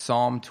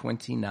Psalm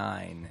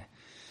 29.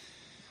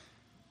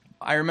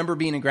 I remember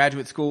being in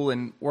graduate school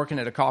and working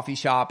at a coffee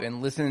shop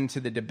and listening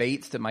to the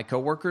debates that my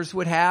coworkers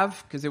would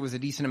have because there was a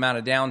decent amount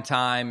of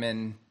downtime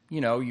and,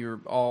 you know, you're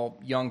all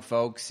young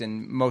folks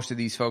and most of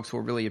these folks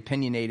were really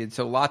opinionated.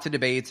 So lots of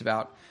debates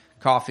about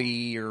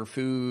coffee or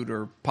food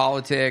or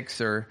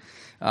politics or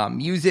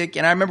music.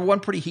 And I remember one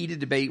pretty heated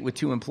debate with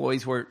two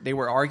employees where they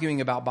were arguing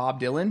about Bob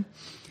Dylan.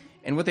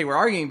 And what they were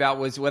arguing about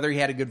was whether he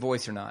had a good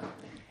voice or not.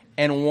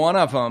 And one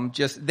of them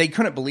they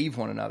couldn't believe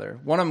one another.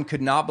 One of them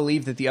could not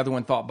believe that the other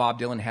one thought Bob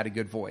Dylan had a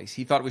good voice.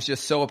 He thought it was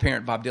just so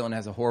apparent Bob Dylan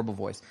has a horrible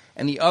voice.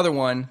 And the other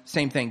one,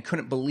 same thing,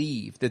 couldn't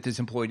believe that this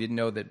employee didn't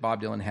know that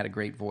Bob Dylan had a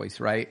great voice,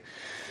 right?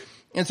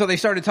 And so they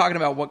started talking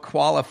about what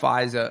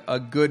qualifies a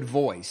good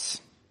voice.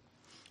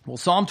 Well,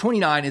 Psalm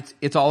 29,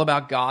 it's all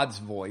about God's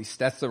voice.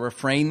 That's the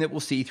refrain that we'll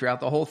see throughout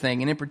the whole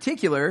thing. And in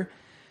particular,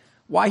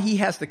 why he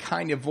has the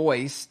kind of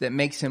voice that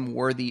makes him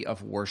worthy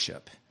of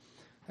worship.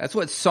 That's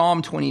what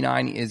Psalm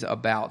 29 is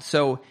about.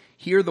 So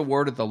hear the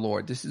word of the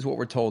Lord. This is what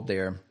we're told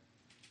there.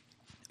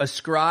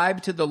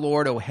 Ascribe to the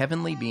Lord, O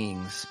heavenly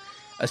beings.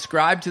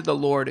 Ascribe to the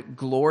Lord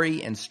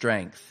glory and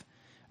strength.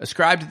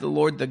 Ascribe to the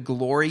Lord the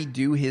glory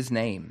due his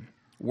name.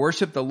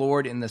 Worship the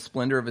Lord in the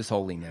splendor of his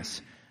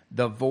holiness.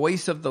 The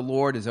voice of the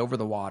Lord is over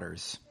the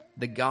waters.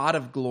 The God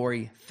of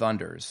glory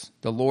thunders.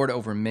 The Lord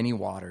over many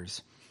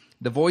waters.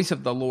 The voice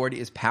of the Lord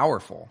is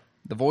powerful.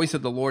 The voice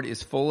of the Lord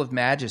is full of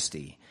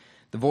majesty.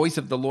 The voice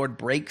of the Lord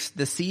breaks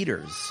the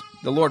cedars.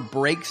 The Lord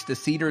breaks the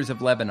cedars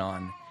of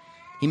Lebanon.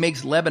 He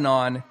makes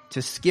Lebanon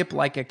to skip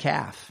like a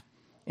calf,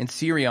 and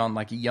Sirion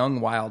like a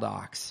young wild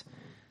ox.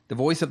 The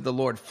voice of the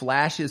Lord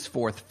flashes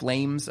forth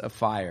flames of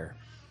fire.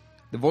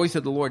 The voice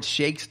of the Lord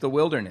shakes the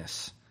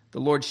wilderness. The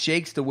Lord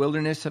shakes the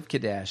wilderness of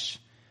Kadesh.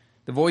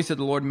 The voice of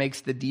the Lord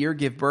makes the deer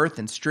give birth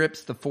and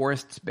strips the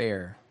forests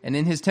bare. And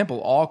in his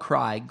temple all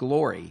cry,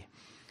 glory.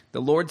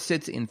 The Lord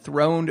sits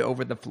enthroned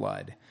over the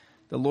flood.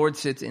 The Lord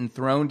sits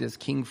enthroned as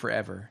king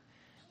forever.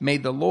 May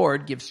the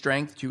Lord give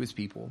strength to his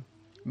people.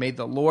 May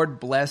the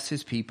Lord bless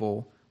his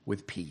people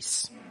with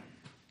peace.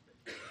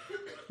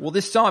 Well,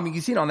 this psalm, you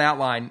can see it on that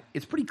line,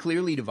 it's pretty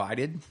clearly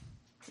divided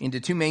into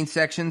two main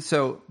sections.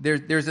 So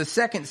there's a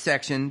second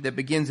section that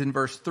begins in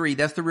verse 3.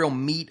 That's the real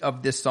meat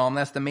of this psalm.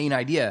 That's the main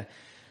idea.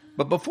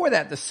 But before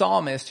that, the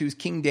psalmist, who's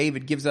King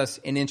David, gives us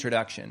an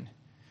introduction,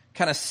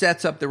 kind of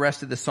sets up the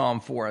rest of the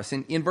psalm for us.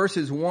 And in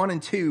verses 1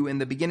 and 2, in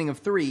the beginning of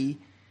 3,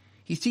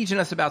 he's teaching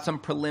us about some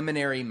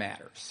preliminary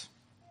matters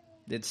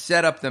that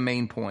set up the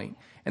main point.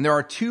 And there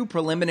are two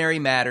preliminary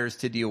matters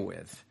to deal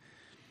with.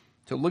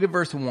 So look at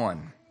verse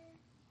 1.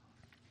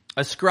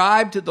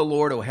 Ascribe to the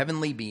Lord, O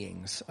heavenly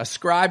beings.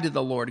 Ascribe to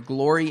the Lord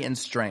glory and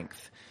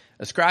strength.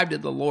 Ascribe to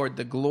the Lord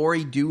the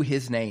glory due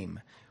his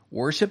name.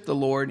 Worship the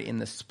Lord in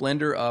the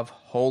splendor of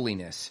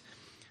holiness.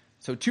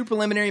 So two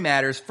preliminary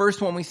matters.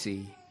 First one we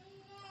see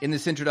in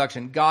this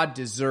introduction, God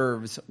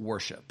deserves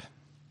worship.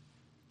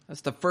 That's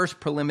the first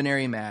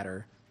preliminary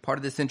matter, part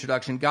of this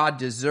introduction. God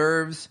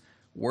deserves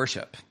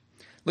worship.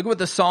 Look at what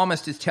the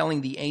psalmist is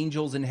telling the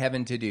angels in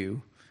heaven to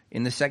do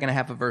in the second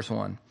half of verse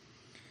 1.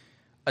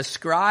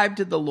 Ascribe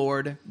to the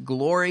Lord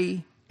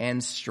glory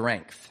and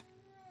strength.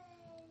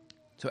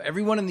 So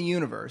everyone in the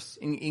universe,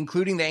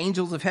 including the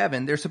angels of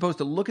heaven, they're supposed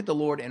to look at the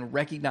Lord and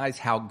recognize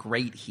how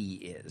great he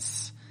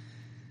is.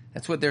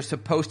 That's what they're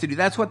supposed to do.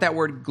 That's what that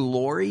word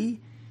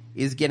glory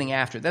is getting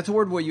after. That's a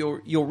word where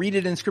you'll read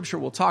it in Scripture,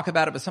 we'll talk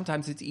about it, but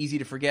sometimes it's easy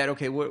to forget,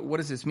 okay, what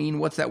does this mean?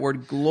 What's that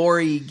word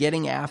glory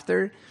getting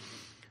after?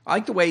 I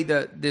like the way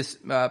this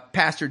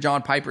Pastor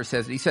John Piper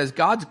says it. He says,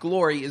 God's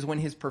glory is when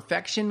his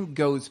perfection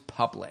goes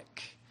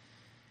public.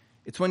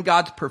 It's when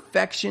God's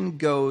perfection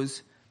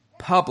goes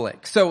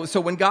public. So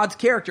when God's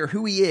character,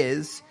 who he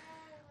is,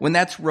 when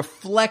that's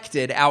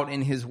reflected out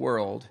in his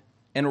world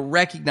and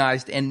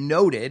recognized and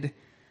noted,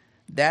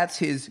 that's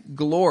his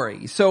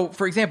glory. So,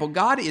 for example,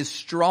 God is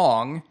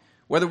strong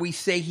whether we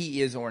say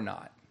he is or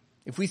not.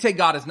 If we say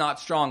God is not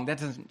strong, that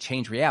doesn't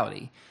change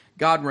reality.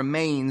 God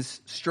remains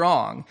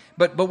strong.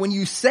 But when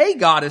you say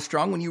God is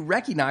strong, when you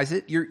recognize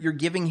it, you're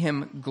giving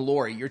him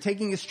glory. You're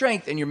taking his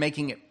strength and you're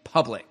making it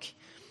public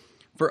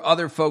for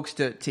other folks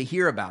to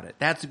hear about it.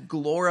 That's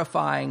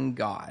glorifying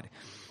God.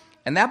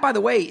 And that, by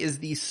the way, is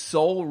the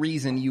sole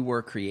reason you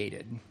were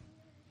created.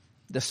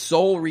 The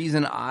sole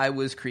reason I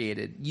was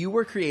created. You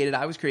were created,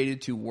 I was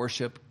created to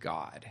worship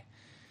God.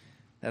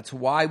 That's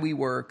why we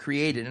were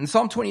created. In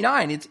Psalm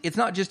 29, it's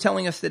not just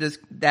telling us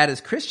that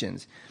as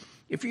Christians.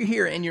 If you're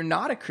here and you're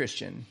not a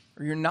Christian,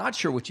 or you're not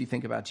sure what you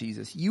think about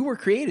Jesus, you were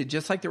created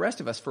just like the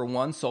rest of us for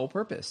one sole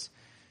purpose,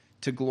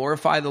 to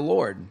glorify the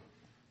Lord.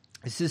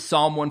 This is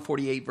Psalm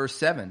 148, verse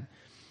 7.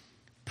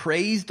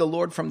 Praise the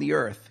Lord from the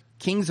earth,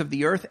 kings of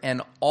the earth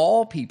and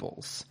all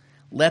peoples.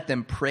 Let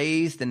them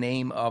praise the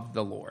name of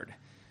the Lord.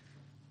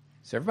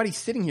 So everybody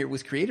sitting here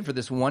was created for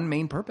this one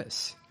main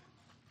purpose,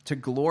 to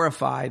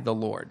glorify the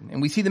Lord.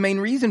 And we see the main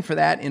reason for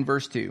that in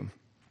verse 2.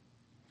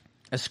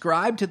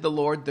 Ascribe to the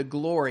Lord the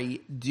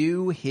glory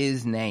due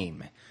his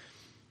name.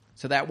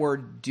 So that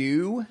word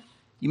due,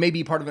 you may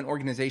be part of an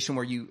organization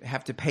where you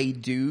have to pay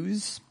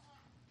dues.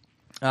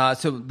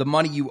 So the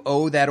money you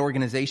owe that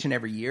organization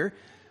every year,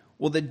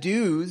 well, the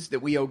dues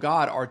that we owe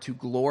God are to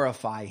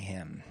glorify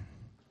him.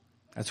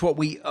 That's what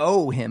we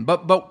owe him.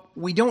 But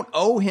we don't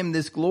owe him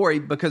this glory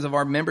because of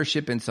our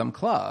membership in some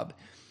club.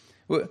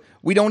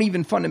 We don't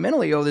even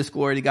fundamentally owe this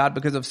glory to God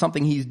because of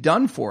something he's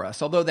done for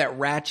us, although that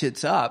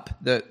ratchets up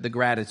the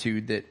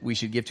gratitude that we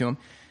should give to him.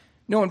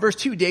 No, in verse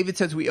 2, David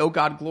says we owe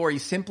God glory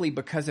simply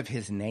because of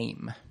his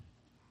name.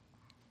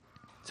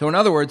 So in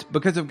other words,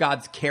 because of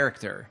God's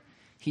character,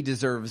 he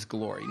deserves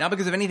glory. Not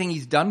because of anything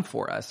he's done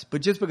for us,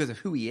 but just because of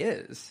who he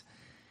is.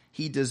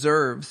 He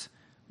deserves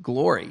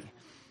glory.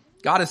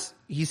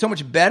 He's so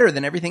much better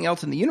than everything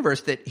else in the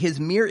universe that his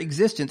mere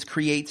existence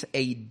creates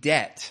a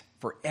debt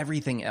for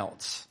everything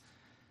else.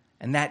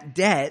 And that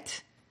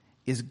debt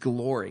is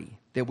glory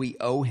that we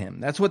owe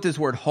him. That's what this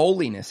word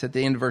holiness at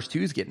the end of verse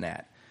 2 is getting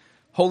at.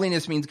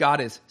 Holiness means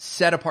God is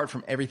set apart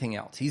from everything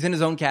else. He's in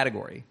his own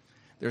category.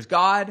 There's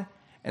God,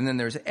 and then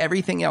there's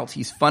everything else.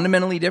 He's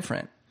fundamentally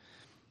different.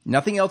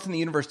 Nothing else in the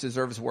universe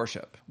deserves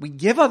worship. We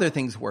give other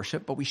things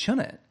worship, but we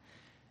shouldn't.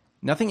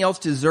 Nothing else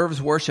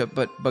deserves worship,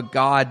 but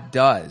God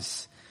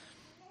does.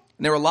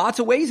 And there are lots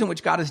of ways in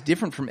which God is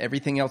different from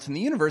everything else in the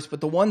universe,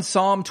 but the one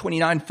Psalm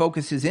 29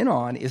 focuses in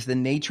on is the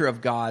nature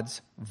of God's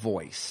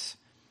voice.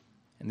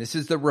 And this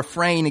is the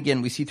refrain,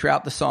 again, we see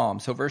throughout the Psalm.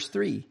 So verse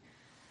 3,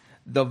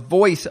 the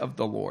voice of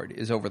the Lord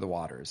is over the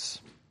waters.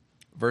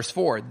 Verse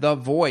 4, the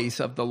voice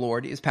of the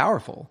Lord is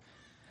powerful.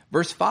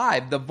 Verse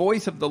 5, the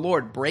voice of the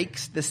Lord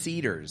breaks the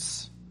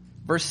cedars.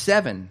 Verse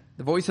 7,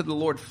 the voice of the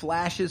Lord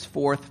flashes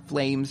forth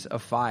flames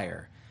of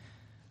fire.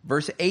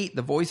 Verse 8,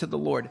 the voice of the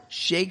Lord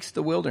shakes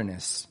the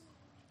wilderness.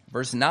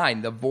 Verse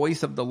 9, the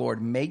voice of the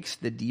Lord makes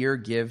the deer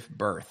give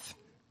birth.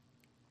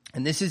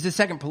 And this is the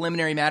second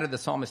preliminary matter the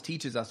psalmist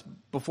teaches us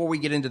before we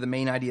get into the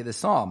main idea of the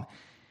psalm.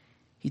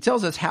 He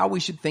tells us how we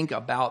should think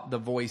about the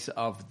voice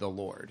of the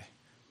Lord.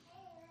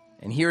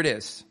 And here it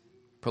is,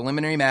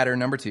 preliminary matter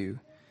number 2.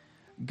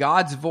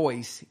 God's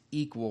voice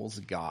equals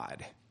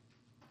God.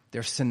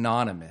 They're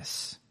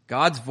synonymous.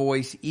 God's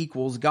voice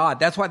equals God.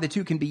 That's why the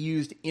two can be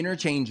used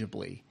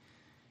interchangeably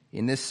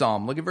in this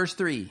psalm. Look at verse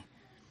 3.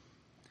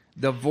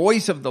 The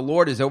voice of the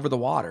Lord is over the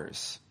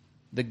waters.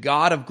 The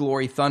God of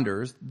glory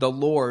thunders, the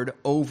Lord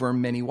over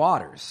many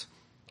waters.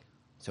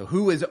 So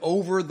who is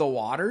over the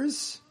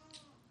waters?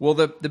 Well,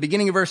 the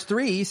beginning of verse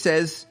 3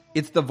 says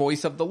it's the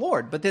voice of the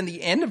Lord. But then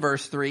the end of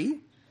verse 3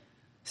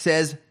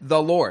 says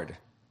the Lord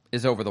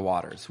is over the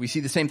waters. We see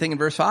the same thing in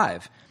verse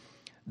 5.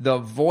 The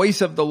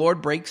voice of the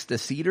Lord breaks the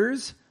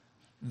cedars.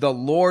 The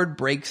Lord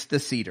breaks the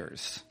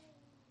cedars.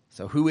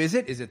 So who is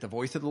it? Is it the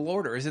voice of the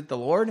Lord or is it the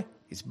Lord?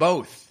 It's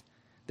both.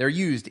 They're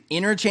used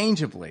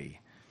interchangeably.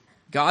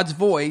 God's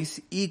voice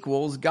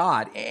equals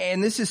God.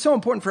 And this is so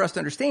important for us to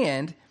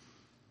understand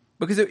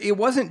because it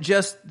wasn't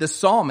just the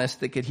psalmist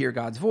that could hear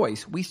God's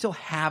voice. We still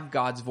have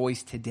God's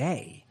voice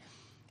today.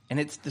 And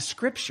it's the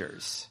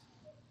scriptures.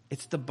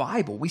 It's the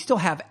Bible. We still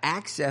have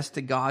access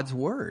to God's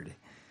word.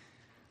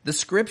 The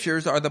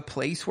scriptures are the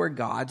place where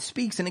God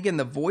speaks. And again,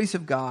 the voice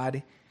of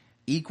God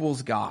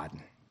equals God.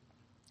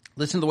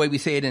 Listen to the way we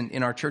say it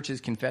in our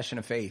church's confession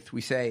of faith.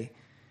 We say,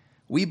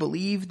 we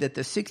believe that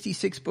the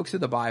 66 books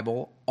of the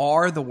Bible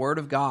are the word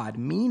of God,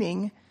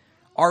 meaning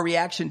our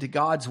reaction to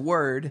God's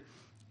word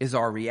is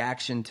our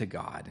reaction to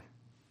God.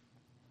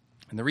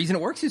 And the reason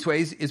it works this way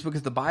is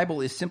because the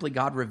Bible is simply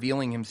God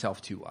revealing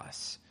himself to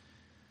us.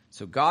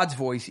 So God's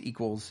voice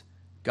equals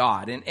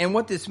God. And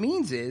what this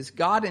means is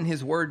God and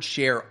his word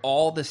share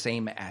all the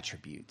same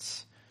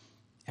attributes.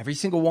 Every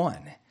single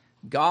one.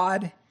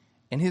 God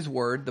and his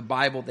word, the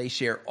Bible, they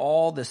share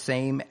all the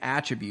same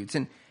attributes.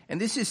 And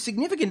this is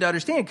significant to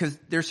understand because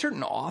there's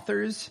certain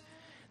authors,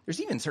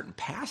 there's even certain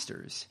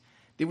pastors,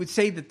 they would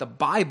say that the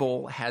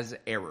Bible has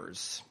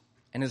errors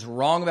and is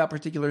wrong about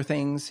particular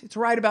things. It's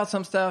right about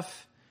some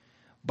stuff,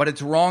 but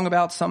it's wrong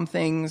about some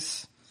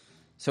things.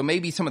 So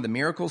maybe some of the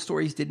miracle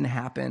stories didn't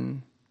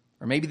happen,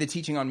 or maybe the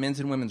teaching on men's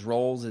and women's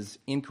roles is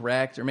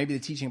incorrect, or maybe the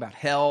teaching about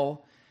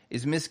hell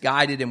is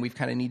misguided and we've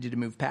kind of needed to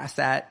move past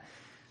that.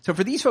 So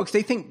for these folks,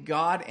 they think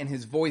God and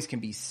his voice can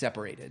be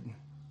separated.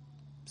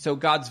 So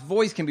God's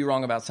voice can be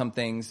wrong about some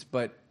things,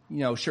 but,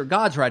 sure,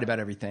 God's right about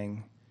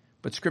everything,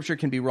 but Scripture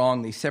can be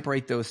wrong. They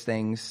separate those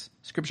things.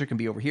 Scripture can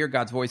be over here.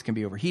 God's voice can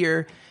be over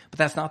here, but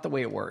that's not the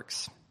way it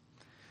works.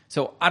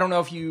 So I don't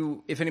know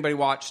if anybody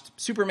watched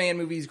Superman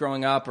movies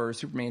growing up or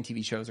Superman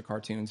TV shows or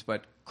cartoons,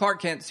 but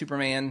Clark Kent,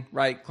 Superman,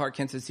 right? Clark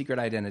Kent's his secret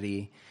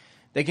identity.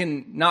 They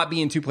can not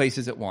be in two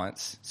places at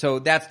once. So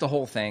that's the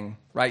whole thing,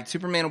 right?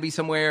 Superman will be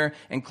somewhere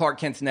and Clark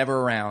Kent's never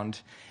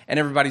around. And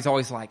everybody's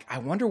always like, I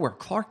wonder where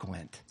Clark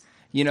went.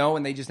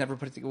 And they just never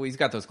put it together. Well, he's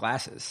got those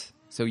glasses.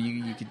 So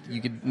you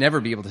could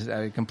never be able to see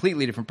a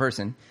completely different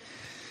person.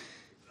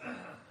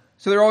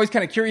 So they're always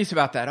kind of curious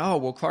about that. Oh,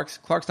 well,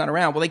 Clark's not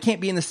around. Well, they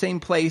can't be in the same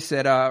place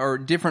or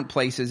different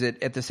places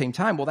at the same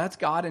time. Well, that's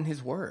God and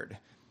his word.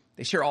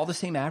 They share all the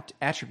same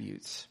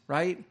attributes,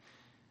 right?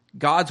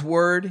 God's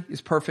word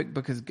is perfect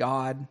because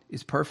God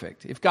is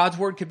perfect. If God's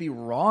word could be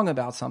wrong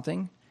about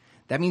something,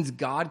 that means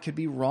God could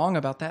be wrong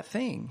about that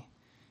thing.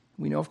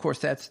 We know, of course,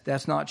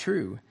 that's not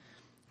true.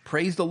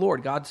 Praise the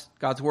Lord.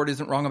 God's word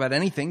isn't wrong about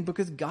anything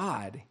because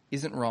God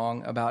isn't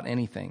wrong about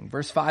anything.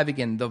 Verse 5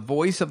 again, the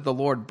voice of the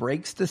Lord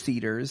breaks the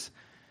cedars.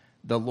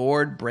 The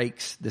Lord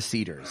breaks the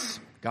cedars.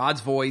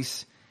 God's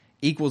voice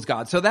equals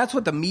God. So that's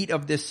what the meat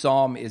of this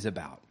psalm is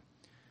about.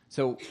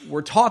 So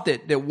we're taught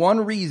that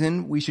one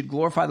reason we should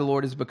glorify the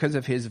Lord is because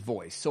of his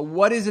voice. So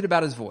what is it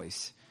about his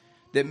voice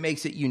that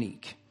makes it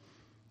unique?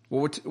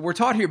 Well, we're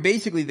taught here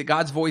basically that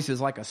God's voice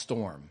is like a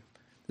storm.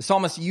 The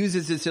psalmist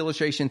uses this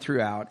illustration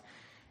throughout,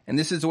 and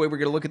this is the way we're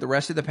going to look at the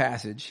rest of the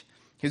passage.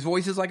 His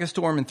voice is like a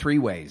storm in three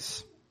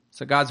ways.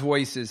 So God's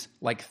voice is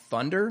like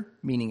thunder,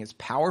 meaning it's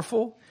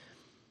powerful.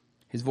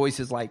 His voice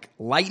is like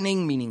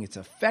lightning, meaning it's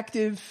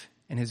effective.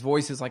 And his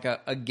voice is like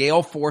a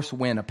gale force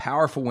wind, a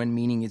powerful wind,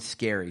 meaning it's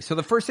scary. So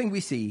the first thing we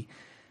see,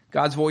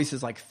 God's voice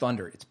is like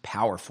thunder. It's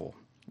powerful.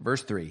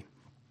 Verse 3,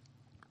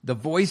 the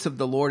voice of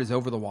the Lord is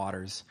over the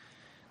waters.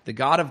 The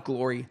God of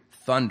glory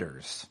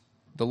thunders.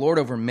 The Lord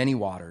over many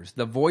waters.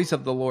 The voice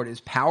of the Lord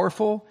is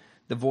powerful.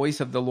 The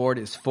voice of the Lord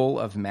is full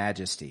of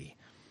majesty.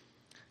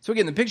 So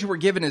again, the picture we're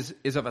given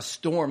is of a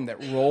storm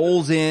that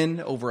rolls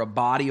in over a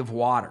body of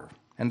water.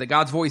 And that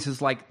God's voice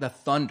is like the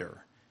thunder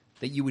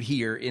that you would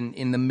hear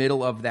in the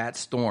middle of that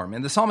storm.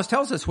 And the psalmist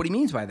tells us what he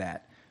means by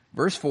that.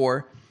 Verse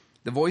 4,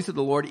 the voice of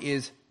the Lord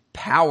is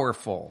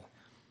powerful.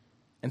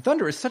 And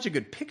thunder is such a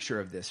good picture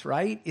of this,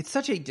 right? It's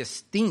such a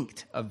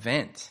distinct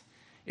event.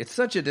 It's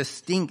such a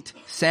distinct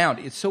sound.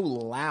 It's so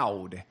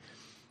loud.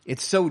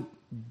 It's so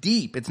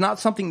deep. It's not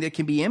something that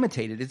can be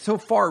imitated. It's so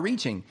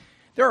far-reaching.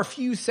 There are a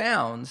few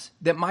sounds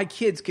that my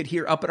kids could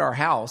hear up at our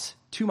house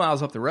 2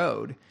 miles up the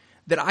road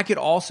that I could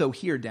also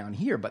hear down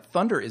here, but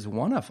thunder is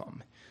one of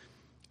them.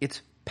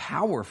 It's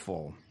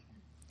powerful.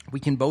 We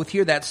can both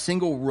hear that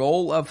single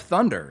roll of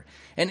thunder.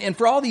 And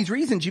for all these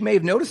reasons, you may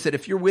have noticed that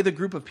if you're with a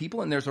group of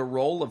people and there's a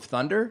roll of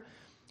thunder,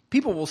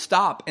 people will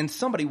stop and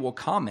somebody will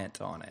comment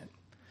on it.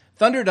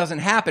 Thunder doesn't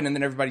happen and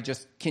then everybody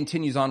just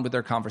continues on with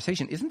their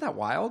conversation. Isn't that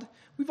wild?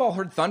 We've all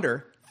heard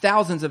thunder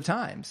thousands of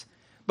times.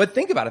 But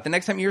think about it. The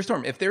next time you hear a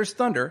storm, if there's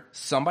thunder,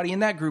 somebody in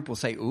that group will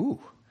say, ooh,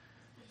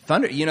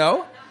 thunder,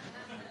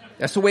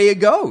 That's the way it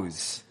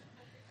goes.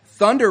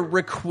 Thunder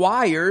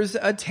requires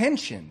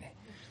attention.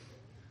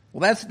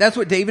 Well, that's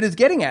what David is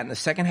getting at in the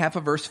second half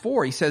of verse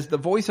 4. He says, the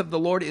voice of the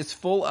Lord is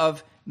full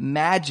of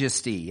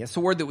majesty. That's the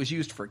word that was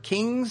used for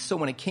kings. So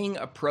when a king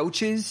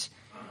approaches,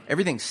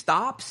 everything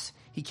stops.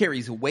 He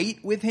carries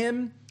weight with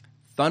him.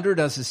 Thunder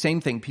does the same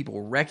thing.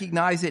 People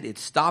recognize it. It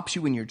stops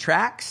you in your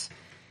tracks.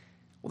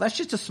 Well, that's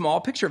just a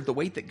small picture of the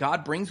weight that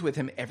God brings with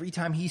him every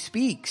time he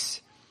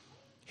speaks.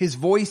 His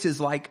voice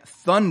is like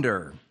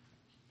thunder.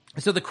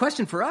 So the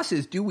question for us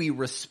is, do we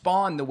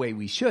respond the way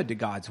we should to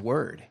God's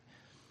word?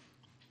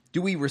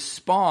 Do we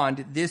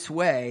respond this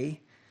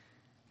way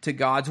to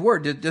God's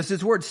word? Does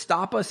his word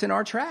stop us in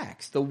our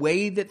tracks the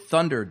way that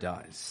thunder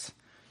does?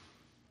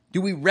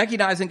 Do we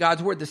recognize in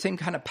God's word the same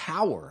kind of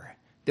power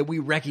that we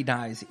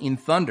recognize in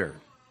thunder?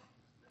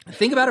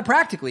 Think about it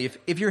practically.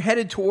 If you're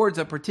headed towards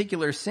a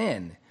particular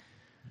sin,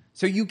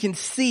 so you can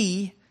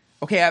see,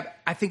 okay,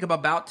 I think I'm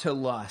about to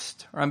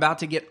lust, or I'm about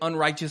to get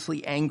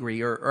unrighteously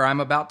angry, or I'm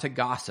about to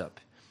gossip.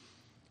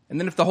 And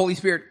then if the Holy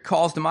Spirit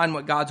calls to mind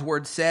what God's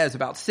word says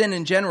about sin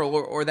in general,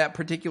 or that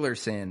particular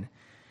sin,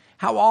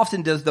 how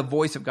often does the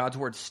voice of God's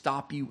word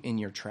stop you in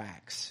your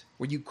tracks,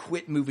 where you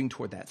quit moving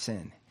toward that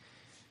sin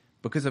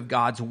because of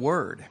God's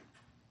word?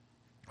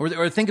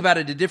 Or think about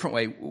it a different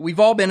way. We've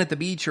all been at the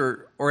beach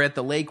or at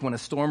the lake when a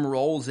storm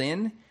rolls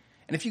in.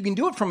 And if you can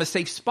do it from a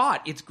safe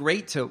spot, it's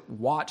great to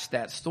watch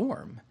that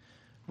storm,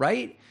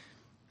 right?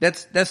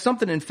 That's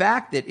something, in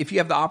fact, that if you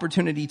have the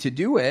opportunity to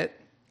do it,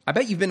 I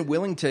bet you've been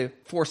willing to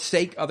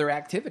forsake other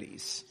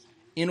activities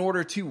in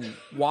order to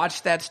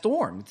watch that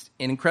storm. It's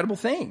an incredible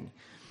thing.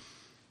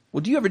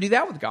 Well, do you ever do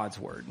that with God's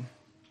word?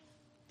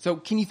 So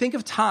can you think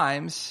of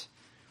times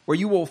where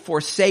you will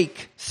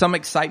forsake some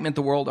excitement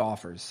the world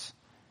offers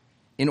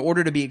in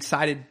order to be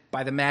excited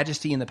by the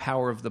majesty and the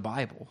power of the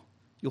Bible?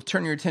 You'll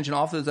turn your attention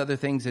off those other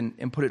things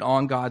and put it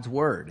on God's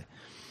word.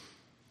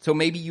 So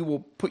maybe you will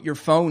put your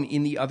phone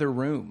in the other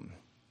room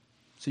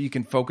so you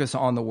can focus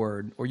on the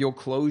word, or you'll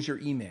close your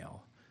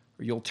email,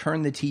 or you'll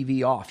turn the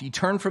TV off. You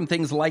turn from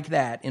things like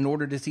that in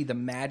order to see the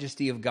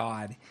majesty of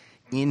God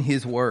in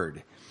his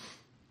word.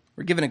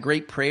 We're given a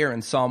great prayer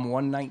in Psalm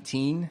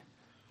 119,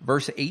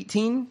 verse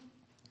 18.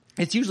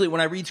 It's usually,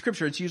 when I read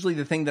scripture, it's usually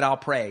the thing that I'll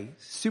pray.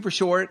 Super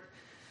short.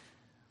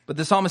 But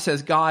the psalmist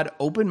says, God,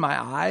 open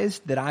my eyes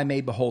that I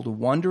may behold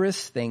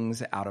wondrous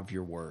things out of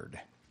your word.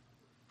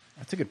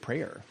 That's a good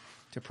prayer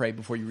to pray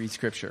before you read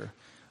scripture.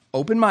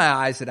 Open my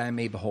eyes that I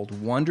may behold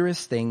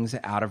wondrous things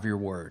out of your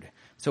word.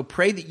 So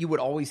pray that you would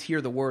always hear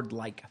the word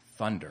like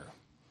thunder.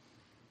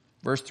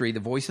 Verse 3, the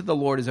voice of the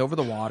Lord is over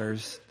the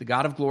waters. The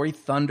God of glory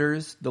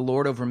thunders, the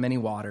Lord over many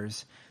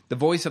waters. The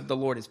voice of the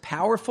Lord is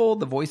powerful.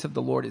 The voice of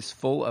the Lord is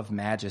full of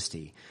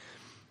majesty.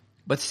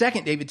 But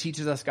second, David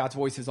teaches us God's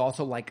voice is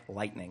also like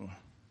lightning.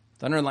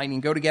 Thunder and lightning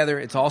go together.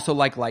 It's also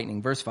like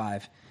lightning. Verse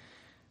 5,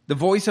 the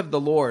voice of the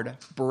Lord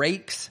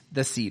breaks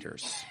the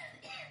cedars.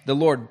 The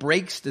Lord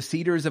breaks the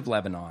cedars of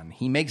Lebanon.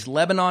 He makes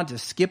Lebanon to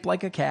skip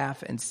like a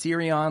calf and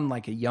Sirion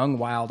like a young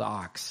wild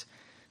ox.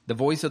 The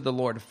voice of the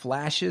Lord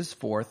flashes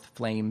forth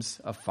flames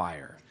of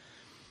fire.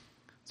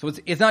 So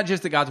it's not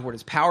just that God's word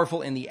is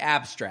powerful in the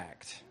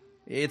abstract.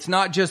 It's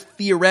not just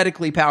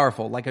theoretically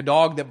powerful, like a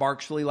dog that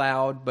barks really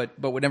loud but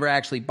would never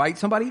actually bite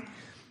somebody.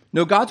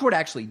 No, God's word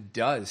actually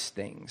does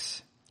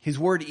things. His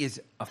word is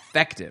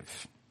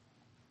effective.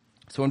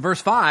 So in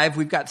verse 5,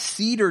 we've got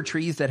cedar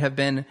trees that have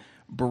been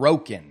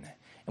broken.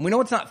 And we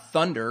know it's not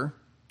thunder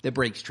that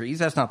breaks trees.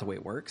 That's not the way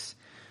it works.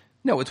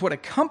 No, it's what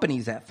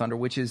accompanies that thunder,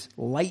 which is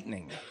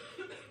lightning.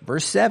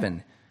 Verse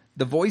 7,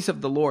 the voice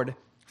of the Lord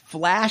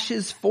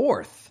flashes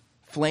forth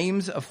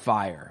flames of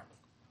fire.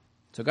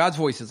 So God's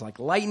voice is like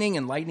lightning,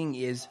 and lightning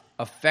is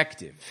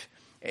effective.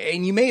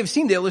 And you may have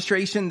seen the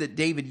illustration that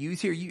David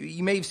used here.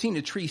 You may have seen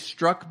a tree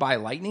struck by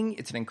lightning.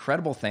 It's an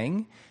incredible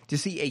thing to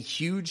see a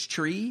huge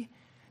tree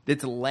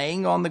that's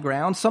laying on the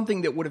ground,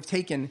 something that would have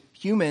taken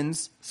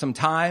humans some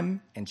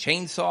time and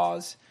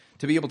chainsaws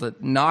to be able to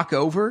knock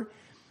over.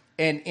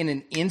 And in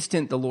an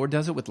instant, the Lord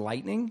does it with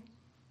lightning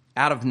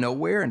out of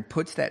nowhere and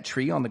puts that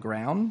tree on the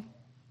ground.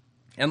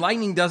 And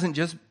lightning doesn't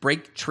just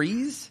break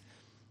trees.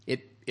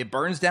 It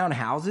burns down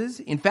houses.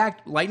 In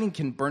fact, lightning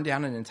can burn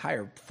down an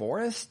entire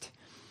forest.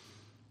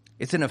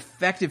 It's an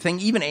effective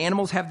thing. Even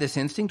animals have this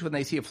instinct when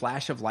they see a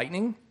flash of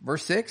lightning.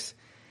 Verse 6,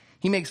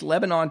 he makes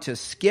Lebanon to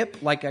skip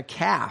like a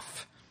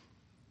calf.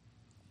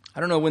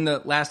 I don't know when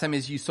the last time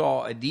is you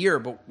saw a deer,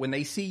 but when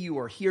they see you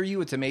or hear you,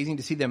 it's amazing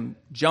to see them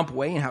jump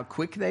away and how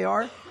quick they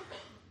are.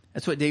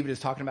 That's what David is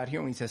talking about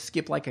here when he says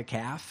skip like a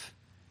calf.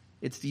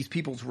 It's these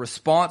people's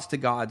response to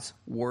God's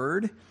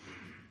word.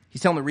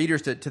 He's telling the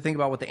readers to think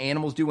about what the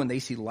animals do when they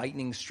see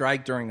lightning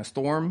strike during a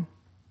storm.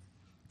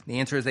 The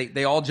answer is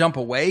they all jump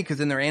away because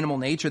in their animal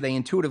nature, they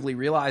intuitively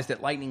realize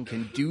that lightning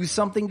can do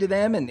something to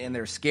them and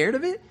they're scared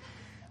of it.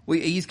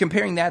 He's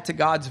comparing that to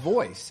God's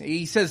voice.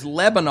 He says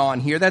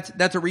Lebanon here.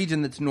 That's a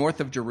region that's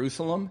north of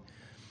Jerusalem.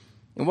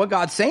 And what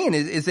God's saying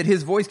is that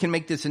his voice can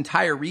make this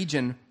entire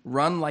region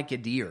run like a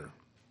deer.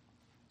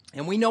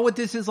 And we know what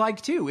this is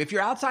like too. If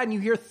you're outside and you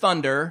hear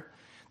thunder,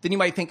 then you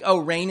might think, oh,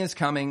 rain is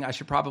coming. I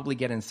should probably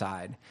get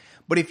inside.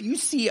 But if you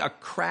see a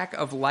crack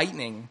of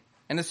lightning,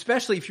 and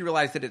especially if you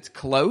realize that it's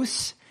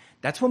close,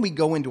 that's when we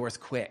go indoors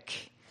quick.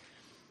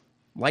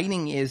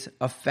 Lightning is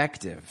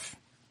effective.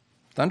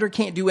 Thunder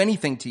can't do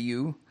anything to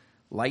you.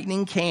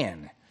 Lightning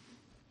can.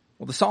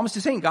 Well, the psalmist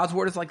is saying God's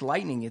word is like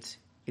lightning.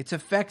 It's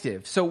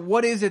effective. So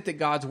what is it that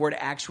God's word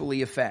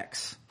actually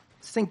affects?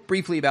 Let's think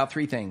briefly about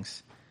three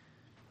things.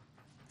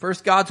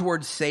 First, God's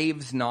word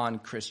saves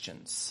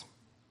non-Christians.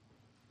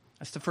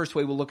 That's the first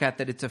way we'll look at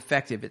that it's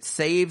effective. It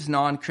saves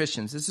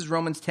non-Christians. This is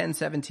Romans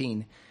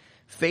 10:17.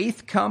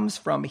 Faith comes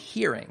from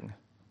hearing,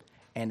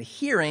 and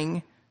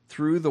hearing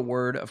through the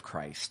word of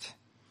Christ.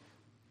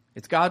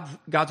 It's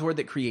God's word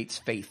that creates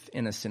faith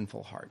in a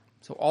sinful heart.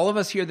 So all of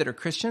us here that are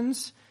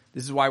Christians,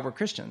 this is why we're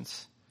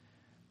Christians.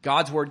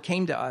 God's word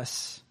came to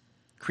us,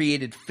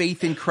 created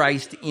faith in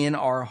Christ in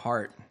our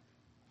heart.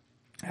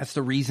 That's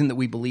the reason that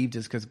we believed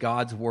is because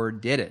God's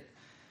word did it.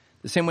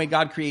 The same way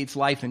God creates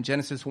life in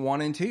Genesis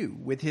 1 and 2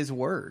 with his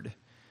word.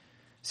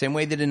 Same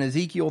way that in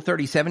Ezekiel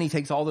 37, he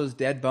takes all those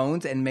dead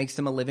bones and makes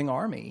them a living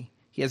army.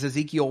 He has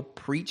Ezekiel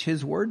preach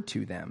his word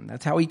to them.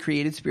 That's how he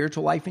created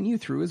spiritual life in you,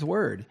 through his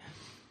word.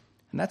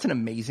 And that's an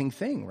amazing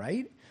thing,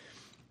 right?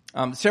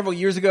 Several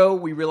years ago,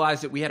 we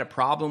realized that we had a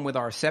problem with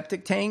our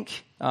septic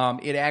tank.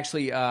 It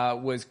actually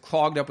was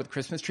clogged up with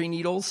Christmas tree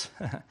needles.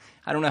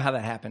 I don't know how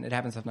that happened. It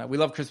happens sometimes. We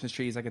love Christmas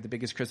trees. I got the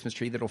biggest Christmas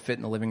tree that'll fit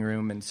in the living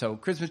room. And so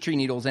Christmas tree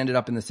needles ended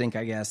up in the sink,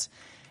 I guess,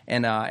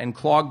 and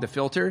clogged the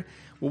filter.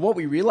 Well, what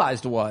we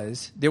realized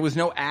was there was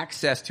no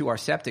access to our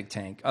septic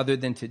tank other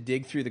than to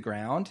dig through the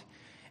ground.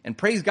 And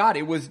praise God,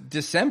 it was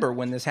December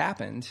when this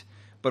happened.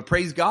 But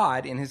praise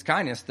God, in his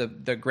kindness,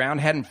 the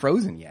ground hadn't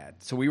frozen yet.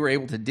 So we were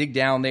able to dig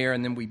down there,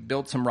 and then we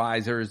built some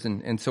risers,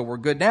 and so we're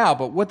good now.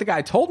 But what the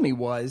guy told me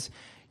was,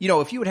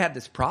 if you had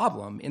this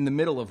problem in the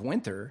middle of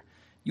winter,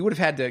 you would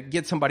have had to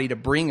get somebody to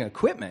bring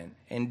equipment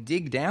and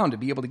dig down to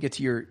be able to get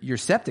to your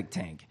septic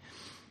tank.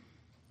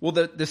 Well,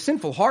 the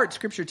sinful heart,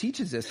 Scripture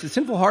teaches this, the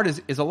sinful heart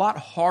is a lot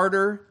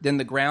harder than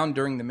the ground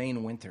during the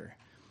main winter.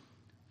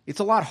 It's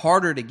a lot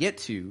harder to get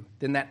to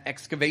than that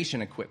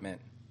excavation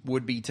equipment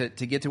would be to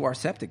get to our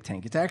septic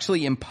tank. It's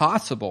actually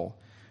impossible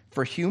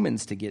for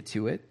humans to get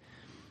to it.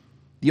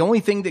 The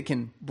only thing that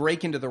can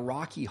break into the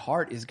rocky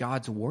heart is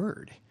God's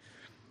word.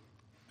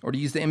 Or to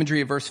use the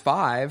imagery of verse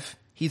 5,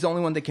 he's the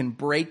only one that can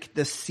break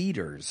the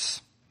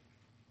cedars.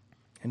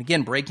 And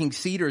again, breaking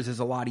cedars is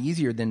a lot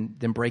easier than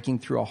breaking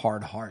through a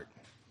hard heart.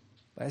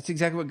 That's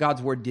exactly what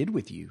God's word did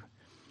with you.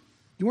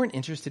 You weren't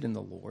interested in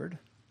the Lord,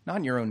 not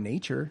in your own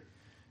nature.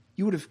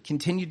 You would have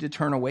continued to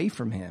turn away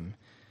from him.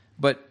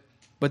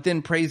 But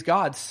then, praise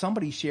God,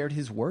 somebody shared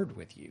his word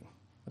with you,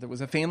 whether it was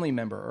a family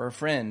member or a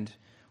friend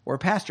or a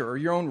pastor or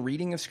your own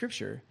reading of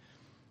Scripture.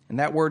 And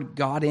that word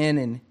got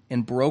in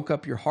and broke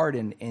up your heart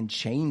and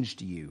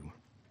changed you.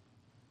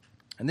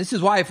 And this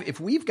is why if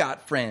we've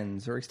got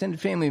friends or extended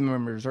family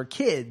members or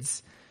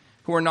kids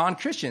who are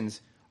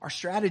non-Christians, our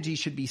strategy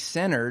should be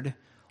centered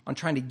on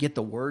trying to get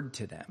the word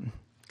to them,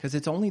 because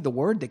it's only the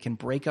word that can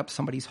break up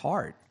somebody's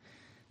heart,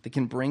 that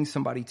can bring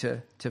somebody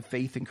to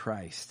faith in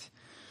Christ.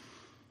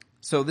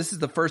 So this is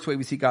the first way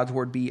we see God's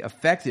word be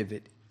effective.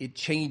 It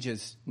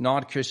changes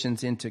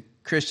non-Christians into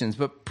Christians.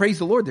 But praise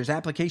the Lord, there's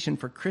application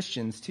for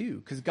Christians too,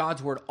 because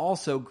God's word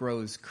also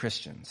grows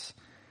Christians.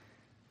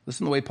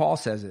 Listen to the way Paul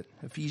says it.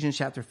 Ephesians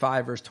chapter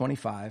 5, verse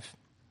 25.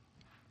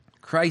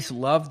 Christ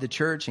loved the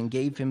church and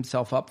gave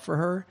himself up for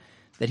her,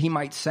 that he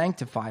might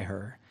sanctify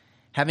her,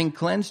 having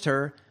cleansed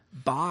her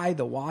by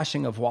the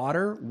washing of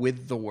water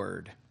with the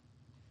word,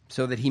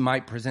 so that he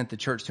might present the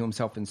church to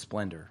himself in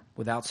splendor,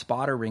 without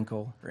spot or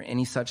wrinkle or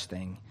any such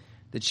thing,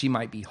 that she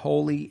might be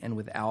holy and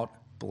without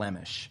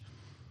blemish.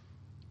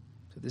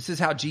 So this is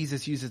how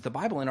Jesus uses the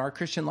Bible in our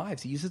Christian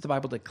lives. He uses the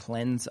Bible to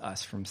cleanse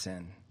us from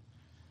sin,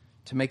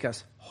 to make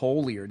us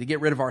holier, to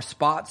get rid of our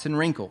spots and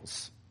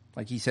wrinkles,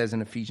 like he says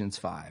in Ephesians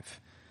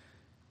 5.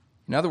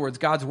 In other words,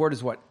 God's word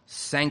is what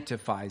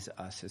sanctifies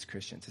us as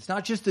Christians. It's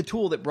not just the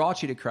tool that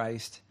brought you to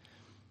Christ.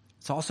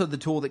 It's also the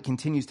tool that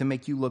continues to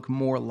make you look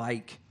more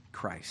like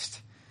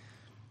Christ.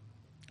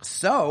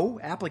 So,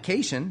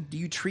 application, do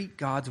you treat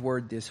God's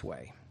word this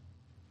way?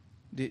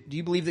 Do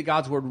you believe that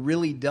God's word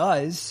really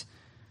does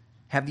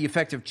have the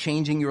effect of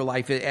changing your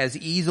life as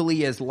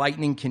easily as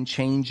lightning can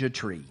change a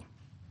tree?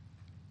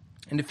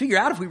 And to figure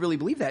out if we really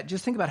believe that,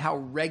 just think about how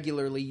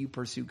regularly you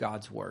pursue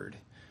God's word.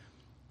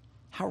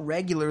 How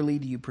regularly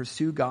do you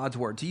pursue God's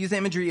word? To use the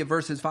imagery of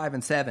verses 5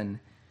 and 7,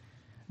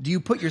 do you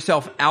put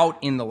yourself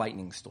out in the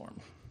lightning storm?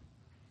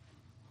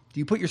 Do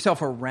you put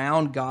yourself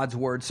around God's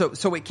word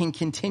so it can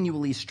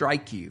continually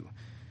strike you?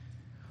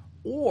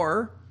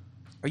 Or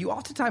are you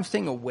oftentimes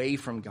staying away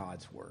from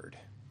God's word?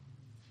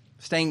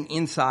 Staying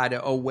inside,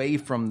 away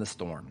from the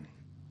storm?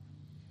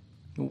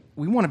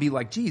 We want to be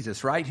like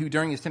Jesus, right? Who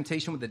during his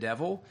temptation with the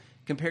devil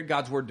compared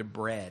God's word to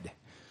bread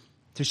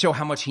to show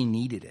how much he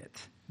needed it,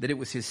 that it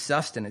was his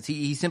sustenance.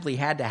 He simply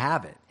had to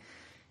have it.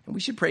 And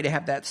we should pray to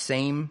have that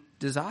same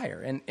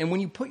desire. And when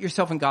you put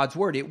yourself in God's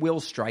word, it will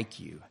strike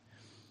you.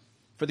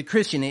 For the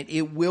Christian,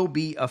 it will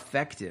be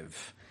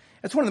effective.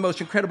 That's one of the most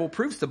incredible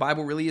proofs the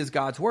Bible really is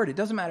God's word. It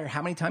doesn't matter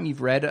how many times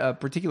you've read a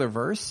particular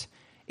verse,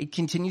 it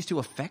continues to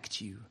affect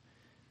you.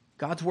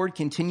 God's word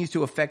continues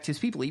to affect his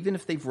people, even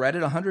if they've read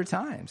it 100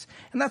 times.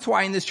 And that's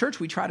why in this church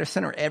we try to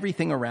center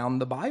everything around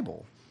the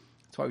Bible.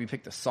 That's why we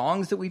pick the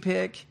songs that we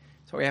pick.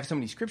 That's why we have so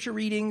many scripture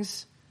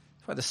readings.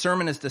 That's why the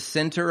sermon is the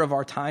center of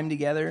our time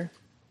together.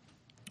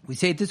 We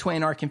say it this way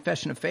in our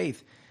confession of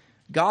faith.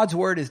 God's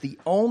word is the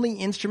only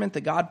instrument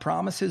that God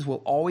promises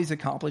will always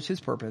accomplish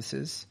his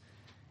purposes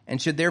and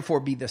should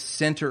therefore be the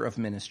center of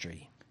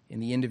ministry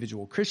in the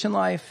individual Christian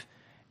life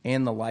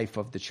and the life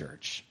of the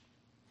church.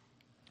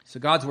 So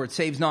God's word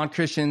saves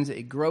non-Christians,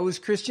 it grows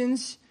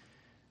Christians,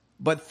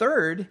 but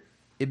third,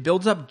 it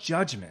builds up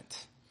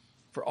judgment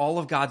for all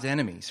of God's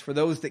enemies, for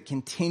those that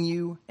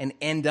continue and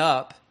end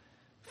up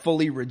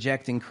fully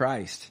rejecting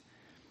Christ.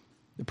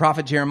 The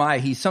prophet Jeremiah,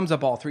 he sums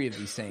up all three of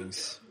these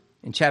things.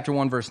 In chapter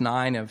 1, verse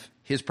 9 of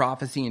his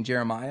prophecy in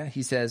Jeremiah,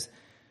 he says,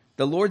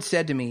 "The Lord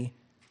said to me,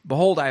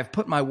 behold, I have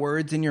put my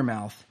words in your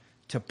mouth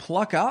to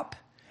pluck up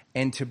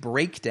and to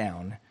break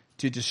down,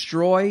 to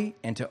destroy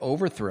and to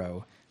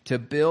overthrow, to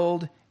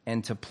build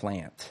and to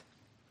plant."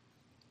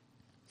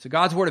 So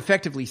God's word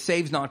effectively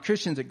saves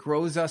non-Christians. It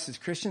grows us as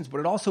Christians, but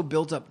it also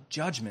builds up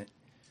judgment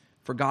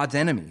for God's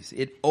enemies.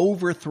 It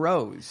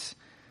overthrows.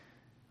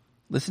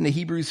 Listen to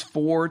Hebrews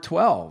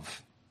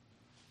 4:12.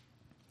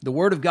 The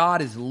word of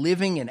God is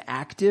living and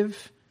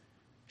active,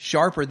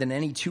 sharper than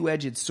any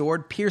two-edged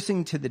sword,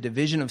 piercing to the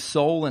division of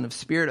soul and of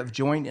spirit, of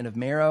joint and of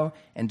marrow,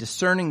 and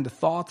discerning the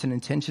thoughts and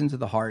intentions of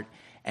the heart.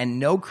 And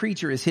no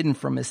creature is hidden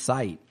from his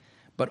sight,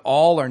 but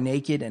all are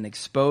naked and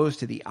exposed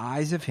to the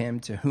eyes of him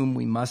to whom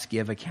we must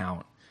give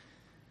account.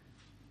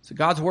 So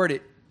God's word,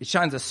 it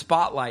shines a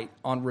spotlight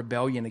on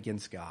rebellion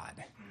against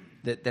God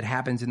that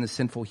happens in the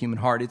sinful human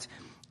heart.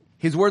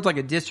 His word's like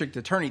a district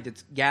attorney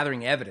that's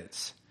gathering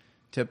evidence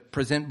to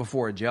present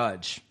before a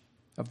judge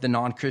of the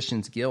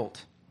non-Christian's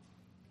guilt.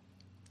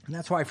 And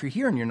that's why if you're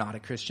here and you're not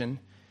a Christian,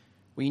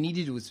 what you need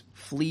to do is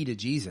flee to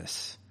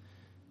Jesus,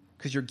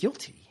 because you're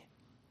guilty.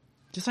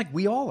 Just like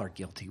we all are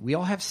guilty. We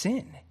all have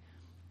sin.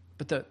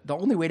 But the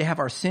only way to have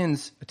our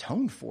sins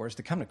atoned for is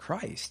to come to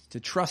Christ,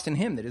 to trust in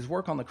him, that his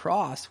work on the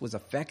cross was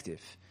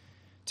effective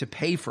to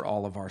pay for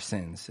all of our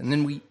sins. And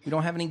then we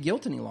don't have any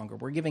guilt any longer.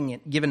 We're given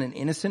an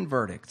innocent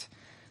verdict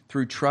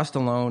through trust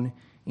alone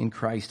in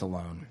Christ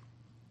alone.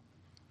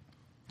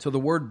 So the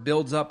word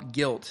builds up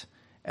guilt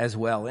as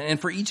well. And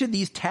for each of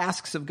these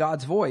tasks of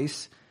God's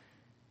voice,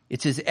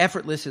 it's as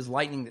effortless as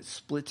lightning that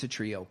splits a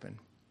tree open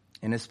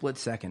in a split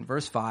second.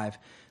 Verse 5,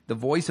 the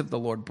voice of the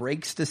Lord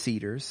breaks the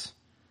cedars.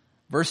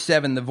 Verse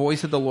 7, the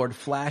voice of the Lord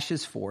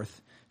flashes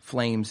forth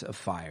flames of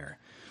fire.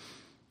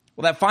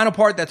 Well, that final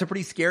part, that's a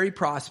pretty scary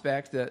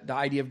prospect, the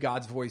idea of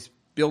God's voice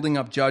building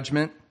up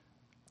judgment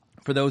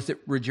for those that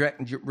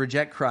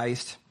reject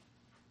Christ.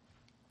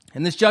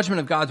 And this judgment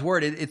of God's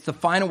word, it's the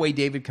final way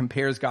David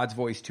compares God's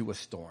voice to a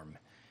storm.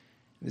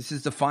 This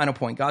is the final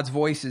point. God's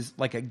voice is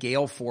like a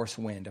gale force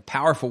wind, a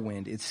powerful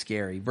wind. It's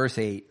scary. Verse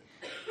 8.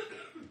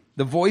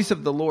 The voice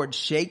of the Lord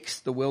shakes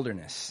the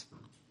wilderness.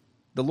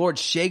 The Lord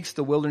shakes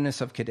the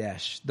wilderness of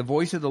Kadesh. The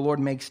voice of the Lord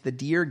makes the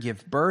deer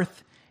give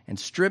birth and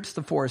strips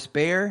the forest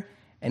bare,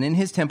 and in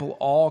his temple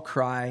all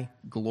cry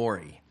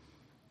glory.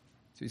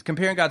 So he's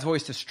comparing God's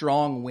voice to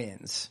strong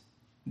winds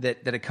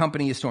that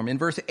accompany a storm. In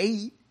verse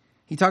 8,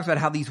 he talks about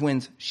how these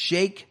winds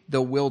shake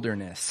the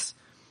wilderness.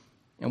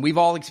 And we've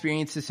all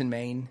experienced this in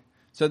Maine.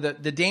 So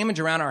the damage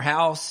around our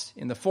house,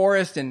 in the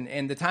forest,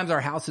 and the times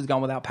our house has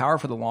gone without power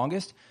for the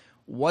longest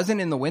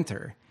wasn't in the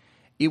winter.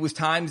 It was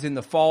times in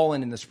the fall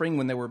and in the spring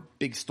when there were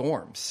big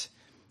storms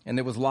and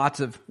there was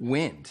lots of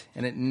wind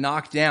and it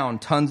knocked down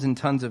tons and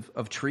tons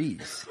of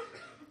trees.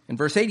 In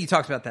verse 8, he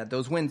talks about that.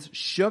 Those winds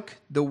shook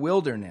the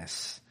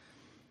wilderness.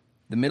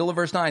 The middle of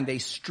verse 9, they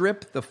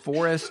strip the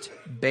forest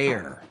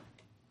bare.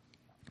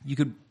 You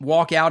could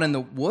walk out in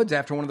the woods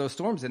after one of those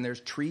storms and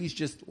there's trees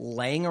just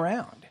laying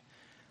around,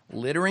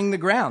 littering the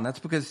ground. That's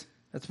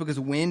because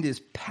wind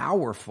is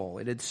powerful.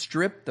 It had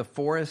stripped the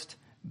forest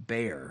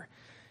bare.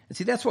 And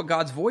see, that's what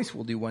God's voice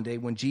will do one day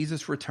when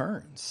Jesus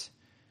returns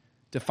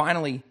to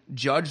finally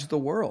judge the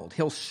world.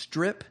 He'll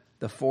strip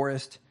the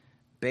forest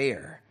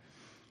bare.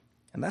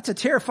 And that's a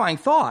terrifying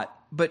thought,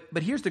 but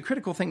here's the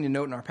critical thing to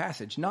note in our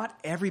passage. Not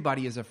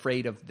everybody is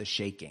afraid of the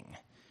shaking.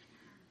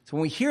 So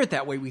when we hear it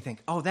that way, we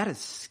think, oh, that is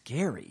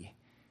scary.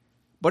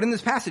 But in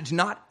this passage,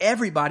 not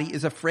everybody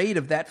is afraid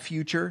of that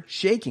future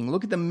shaking.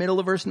 Look at the middle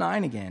of verse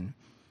 9 again.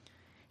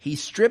 He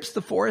strips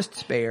the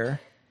forests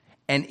bare,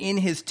 and in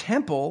his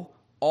temple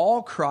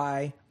all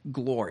cry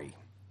glory.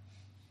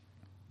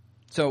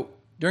 So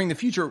during the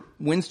future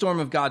windstorm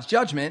of God's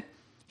judgment,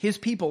 his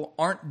people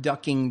aren't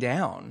ducking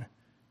down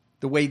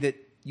the way that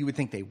you would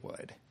think they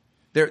would.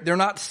 They're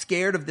not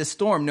scared of this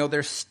storm. No,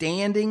 they're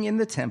standing in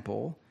the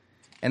temple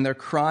and they're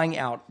crying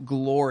out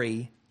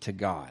glory to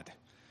God.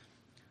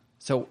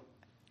 So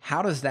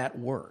how does that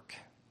work?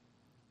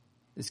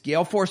 This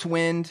gale force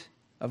wind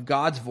of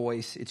God's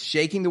voice, it's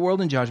shaking the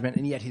world in judgment,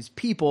 and yet his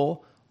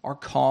people are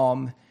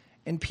calm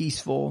and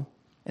peaceful,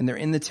 and they're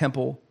in the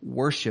temple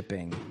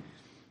worshiping.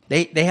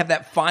 They have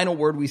that final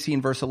word we see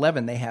in verse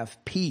 11. They have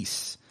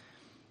peace.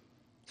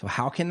 So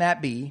how can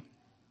that be?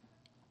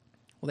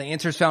 Well, the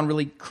answer is found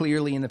really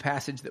clearly in the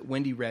passage that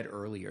Wendy read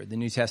earlier, the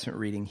New Testament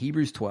reading,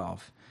 Hebrews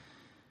 12.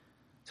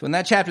 So in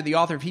that chapter, the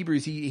author of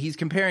Hebrews, he's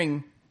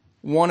comparing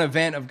one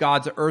event of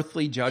God's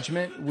earthly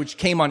judgment, which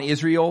came on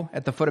Israel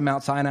at the foot of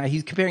Mount Sinai.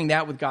 He's comparing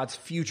that with God's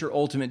future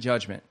ultimate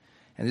judgment.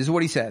 And this is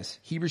what he says,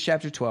 Hebrews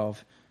chapter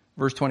 12,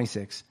 verse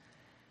 26.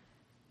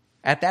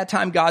 At that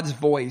time, God's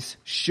voice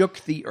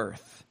shook the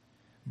earth.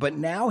 But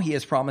now he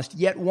has promised,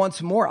 yet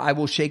once more I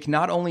will shake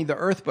not only the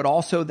earth, but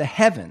also the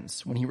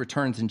heavens when he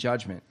returns in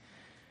judgment.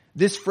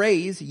 This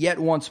phrase, yet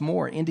once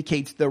more,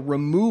 indicates the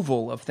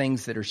removal of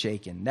things that are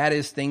shaken. That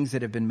is, things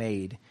that have been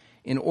made,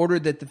 in order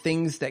that the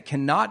things that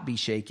cannot be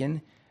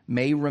shaken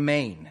may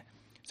remain.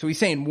 So he's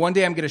saying, one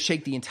day I'm going to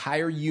shake the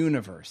entire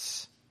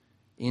universe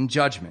in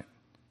judgment.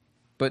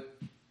 But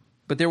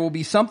there will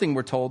be something,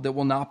 we're told, that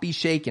will not be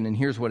shaken, and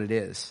here's what it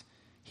is.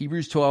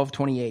 Hebrews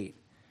 12:28.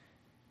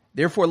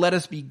 Therefore, let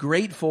us be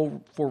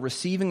grateful for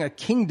receiving a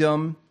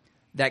kingdom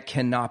that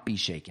cannot be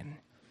shaken.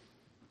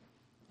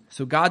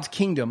 So God's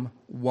kingdom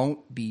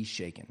won't be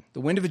shaken.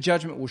 The wind of the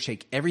judgment will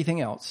shake everything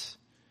else.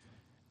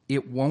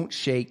 It won't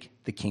shake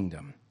the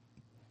kingdom.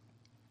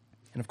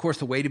 And of course,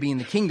 the way to be in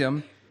the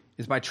kingdom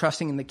is by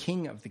trusting in the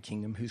King of the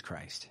kingdom, who's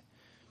Christ.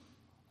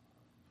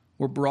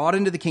 We're brought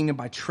into the kingdom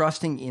by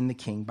trusting in the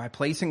King, by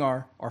placing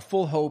our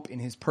full hope in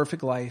his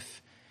perfect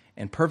life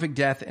and perfect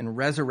death and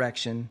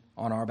resurrection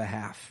on our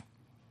behalf.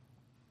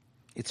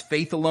 It's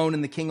faith alone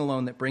in the King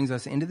alone that brings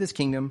us into this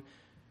kingdom,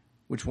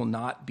 which will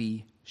not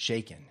be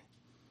shaken.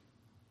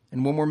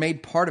 And when we're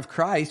made part of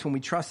Christ, when we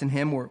trust in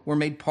him, we're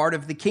made part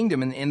of the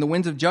kingdom. And the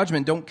winds of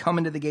judgment don't come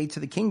into the gates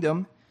of the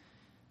kingdom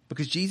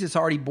because Jesus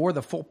already bore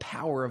the full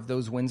power of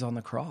those winds on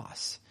the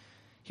cross.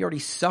 He already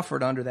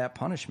suffered under that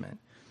punishment.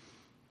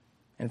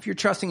 And if you're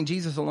trusting in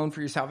Jesus alone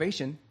for your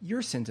salvation,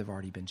 your sins have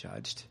already been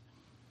judged.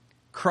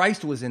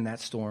 Christ was in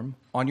that storm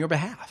on your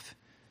behalf.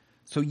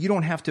 So you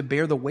don't have to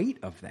bear the weight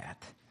of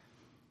that.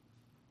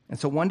 And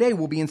so one day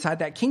we'll be inside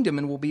that kingdom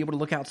and we'll be able to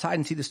look outside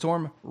and see the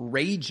storm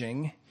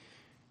raging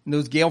and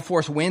those gale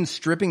force winds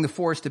stripping the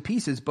forest to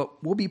pieces,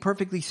 but we'll be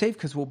perfectly safe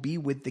because we'll be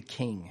with the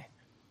King.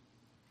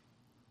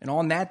 And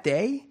on that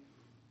day,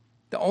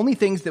 the only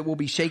things that will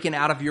be shaken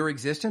out of your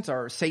existence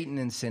are Satan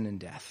and sin and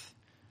death.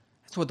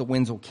 That's what the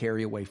winds will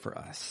carry away for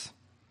us.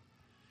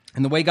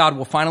 And the way God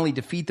will finally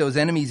defeat those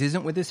enemies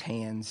isn't with his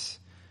hands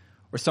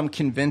or some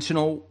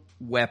conventional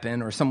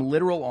weapon or some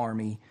literal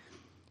army.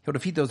 He'll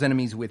defeat those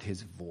enemies with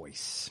his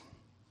voice.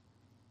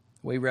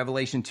 The way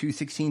Revelation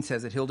 2:16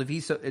 says it, he'll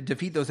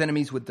defeat those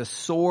enemies with the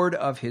sword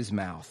of his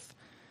mouth.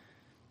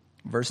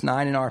 Verse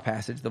 9 in our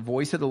passage, the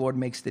voice of the Lord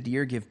makes the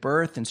deer give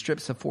birth and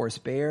strips the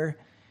forest bare,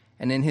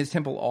 and in his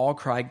temple all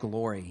cry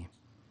glory.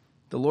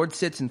 The Lord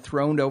sits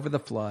enthroned over the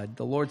flood.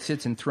 The Lord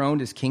sits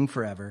enthroned as king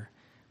forever.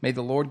 May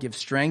the Lord give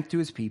strength to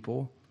his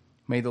people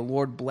May the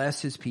Lord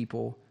bless his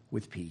people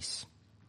with peace.